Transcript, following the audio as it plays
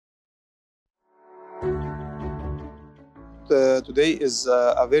today is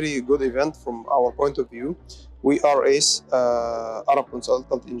a very good event from our point of view. We are ACE, Arab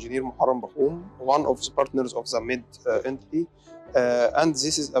Consultant Engineer Muharram Bakhoum, one of the partners of the MED entity. And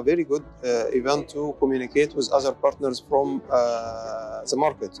this is a very good event to communicate with other partners from the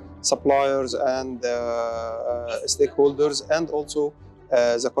market, suppliers and stakeholders, and also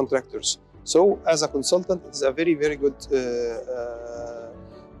the contractors. So as a consultant, it's a very, very good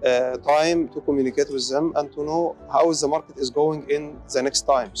time to communicate with them and to know how the market is going in the next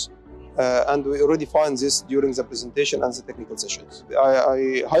times. And we already find this during the presentation and the technical sessions.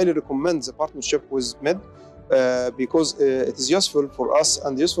 I highly recommend the partnership with MED because it is useful for us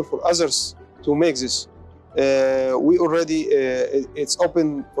and useful for others to make this. We already, it's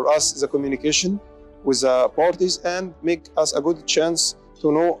open for us the communication with the parties and make us a good chance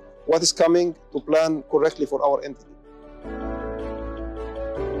to know what is coming to plan correctly for our entity.